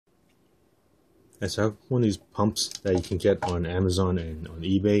I have one of these pumps that you can get on Amazon and on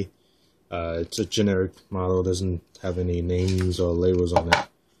eBay. It's a generic model, doesn't have any names or labels on it.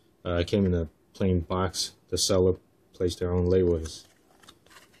 It came in a plain box. The seller placed their own labels.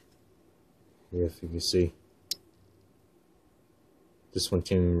 Yeah, if you can see. This one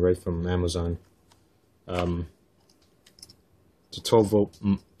came right from Amazon. It's a 12-volt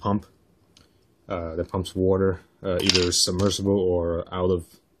pump that pumps water, either submersible or out of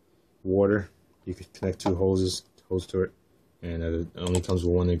water. You could connect two hose to it, and it only comes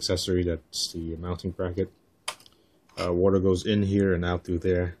with one accessory, that's the mounting bracket. Water goes in here and out through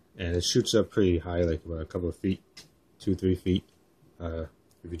there, and it shoots up pretty high, like about a couple of feet, 2-3 feet, if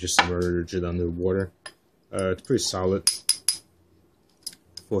you just submerge it under water. It's pretty solid.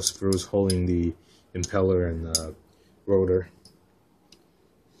 4 screws holding the impeller and rotor.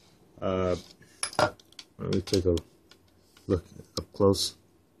 Let me take a look up close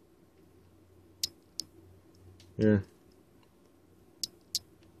here.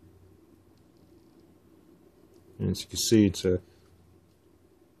 And as you can see, it's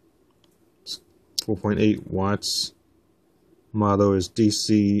 4.8 watts. Model is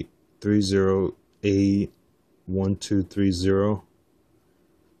DC30A1230.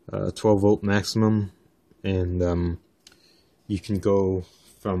 12-volt maximum, and you can go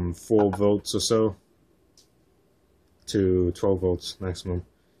from 4 volts or so to 12 volts maximum.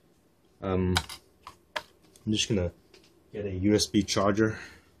 I'm just gonna get a USB charger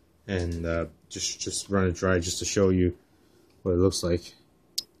and just run it dry just to show you what it looks like.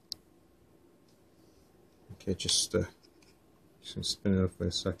 Okay, just gonna spin it up for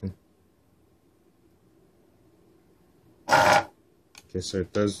a second. Okay, so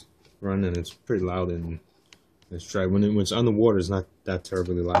it does run, and it's pretty loud and it's dry. When it's underwater, it's not that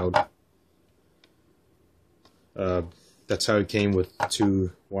terribly loud. That's how it came, with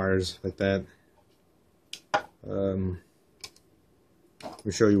 2 wires like that. Let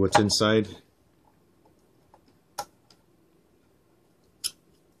me show you what's inside.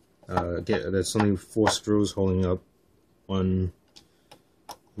 Again, that's only 4 screws holding up 1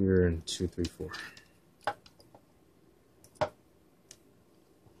 here and 2, 3, 4.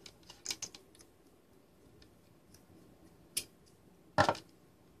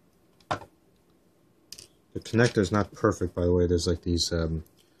 The connector is not perfect, by the way. There's like these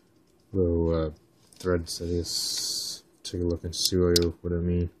little threads that is. Take a look and see what I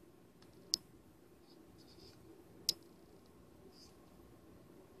mean.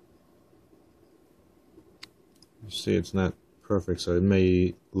 You see, it's not perfect, so it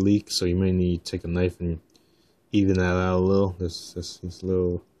may leak. So you may need to take a knife and even that out a little. This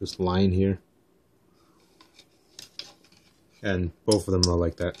line here, and both of them are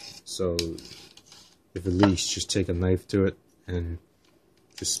like that. So if it leaks, just take a knife to it and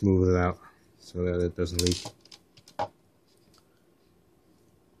just smooth it out so that it doesn't leak.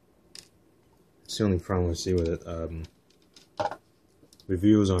 It's the only problem I see with it.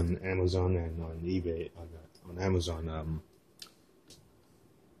 Reviews on Amazon and on eBay, on Amazon, they're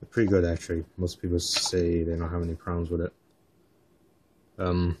pretty good actually. Most people say they don't have any problems with it.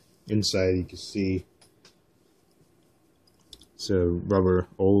 Inside you can see it's a rubber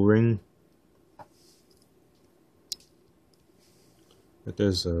O-ring. But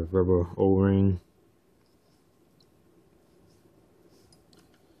there's a rubber O-ring.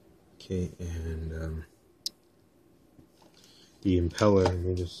 Okay, and the impeller, let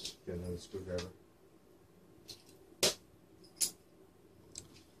me just get another screwdriver.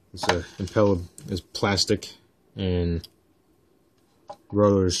 This impeller is plastic, and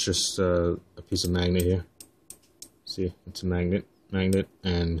rotor is just a piece of magnet here. See, it's a magnet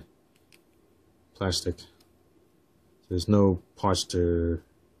and plastic. There's no parts to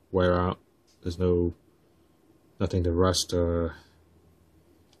wear out. There's nothing to rust or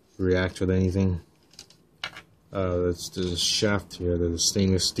react with anything. There's a shaft here. There's a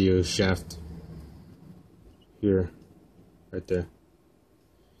stainless steel shaft here, right there.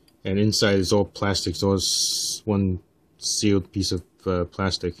 And inside is all plastic. So it's one sealed piece of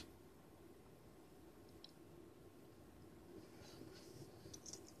plastic.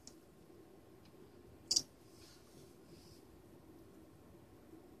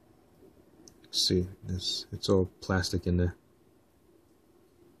 See, it's all plastic in there.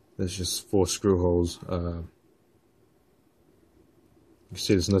 There's just 4 screw holes. You can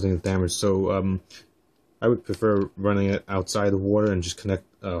see there's nothing damaged. So I would prefer running it outside the water and just connect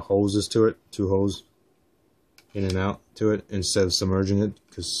hoses to it, 2 hoses in and out to it, instead of submerging it,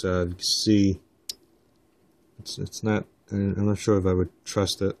 because you can see it's not. I'm not sure if I would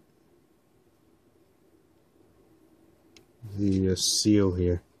trust it. The seal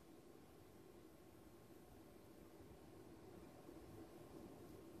here.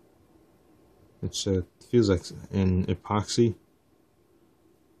 It feels like an epoxy.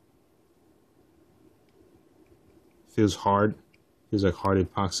 Feels hard. Feels like hard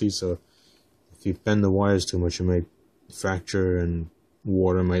epoxy. So if you bend the wires too much, it might fracture and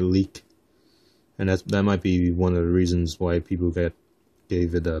water might leak. And that might be one of the reasons why people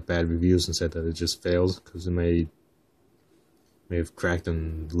gave it bad reviews and said that it just fails, because it may have cracked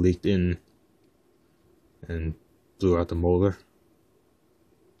and leaked in and blew out the motor.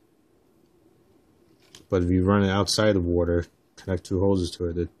 But if you run it outside of water, connect 2 hoses to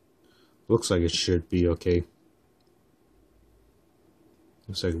it, it looks like it should be okay.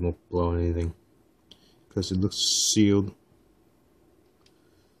 Looks like it won't blow anything because it looks sealed.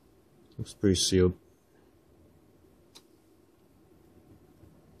 Looks pretty sealed.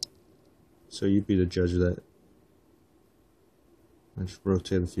 So you'd be the judge of that. I just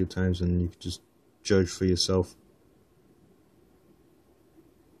rotate a few times and you can just judge for yourself.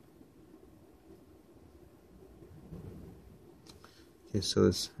 Okay, so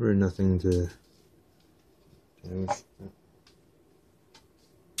it's really nothing to damage.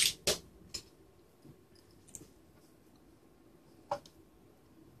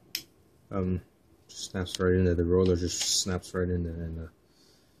 Snaps right in there. The roller just snaps right in there, and the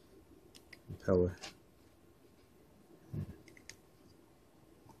impeller.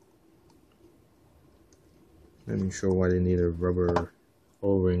 Let me show why they need a rubber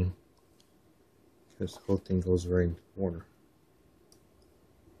O-ring, because the whole thing goes right into water.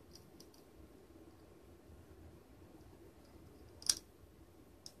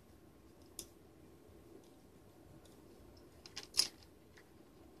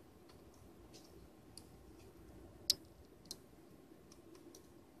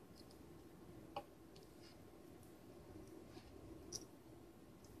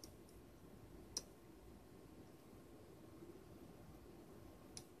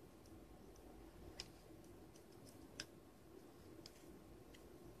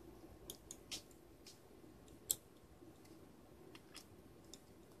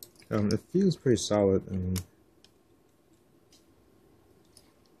 It feels pretty solid. I mean,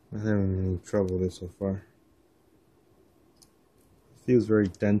 I haven't had any trouble with it so far. It feels very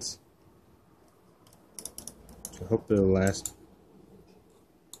dense. I hope it'll last.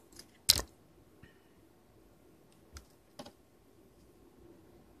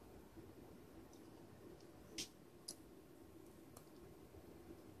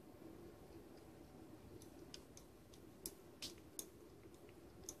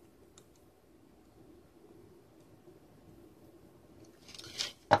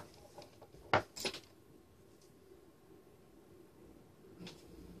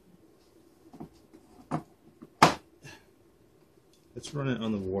 Let's run it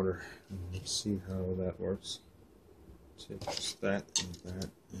on the water and let's see how that works. Take just that and that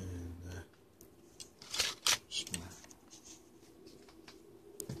and just run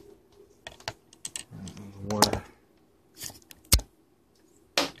it on the water.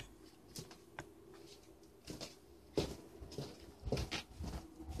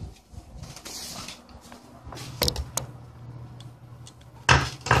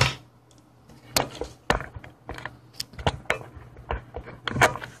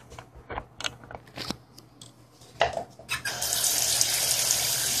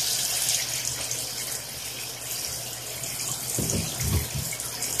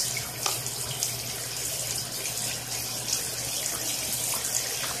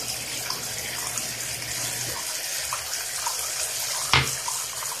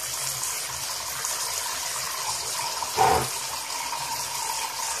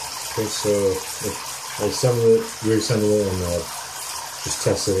 Okay, so I assemble it, reassemble it, and just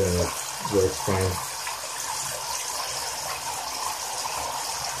test it, and it works fine.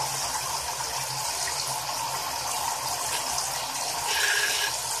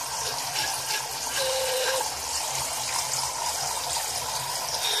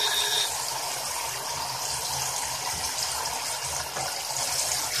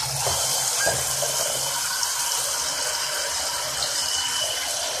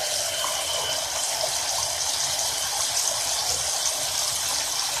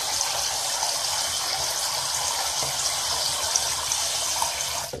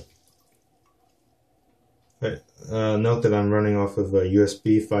 Note that I'm running off of a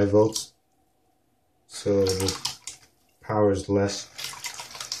USB 5 volts, so the power is less.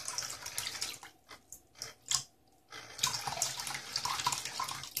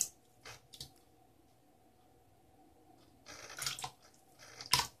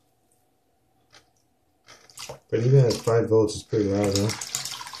 But even at 5 volts, it's pretty loud, huh?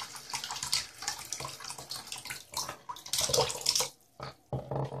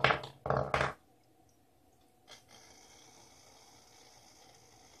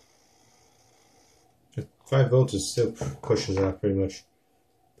 5 volts is still pushes out pretty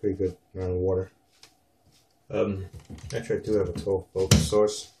good amount of water. Actually, I do have a 12 volt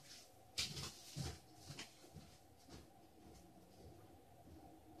source.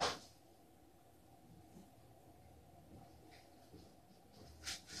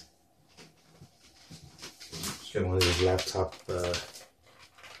 Just got one of these laptop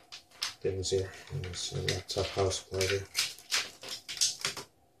things here. This laptop power supply here.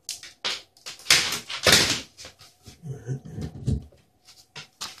 Alright.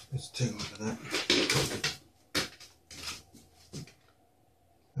 Let's take a look at that.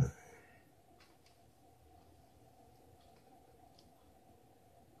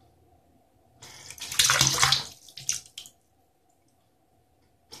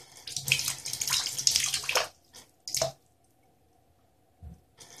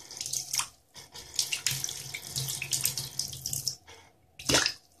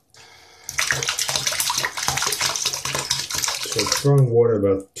 So it's throwing water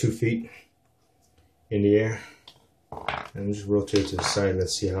about 2 feet in the air. And just rotate to the side.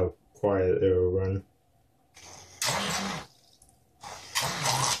 Let's see how quiet it will run.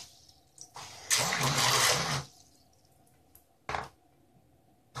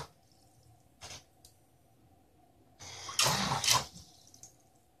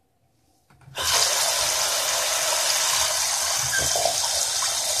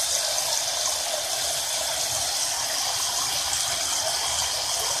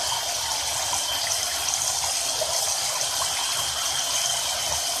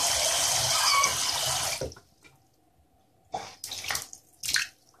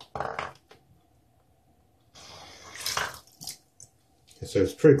 So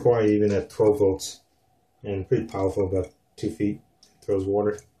it's pretty quiet even at 12 volts and pretty powerful, about 2 feet. It throws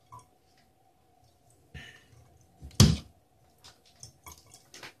water.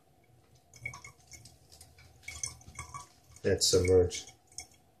 That's submerged.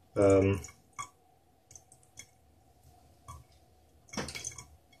 Alright,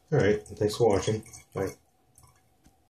 thanks for watching. Bye.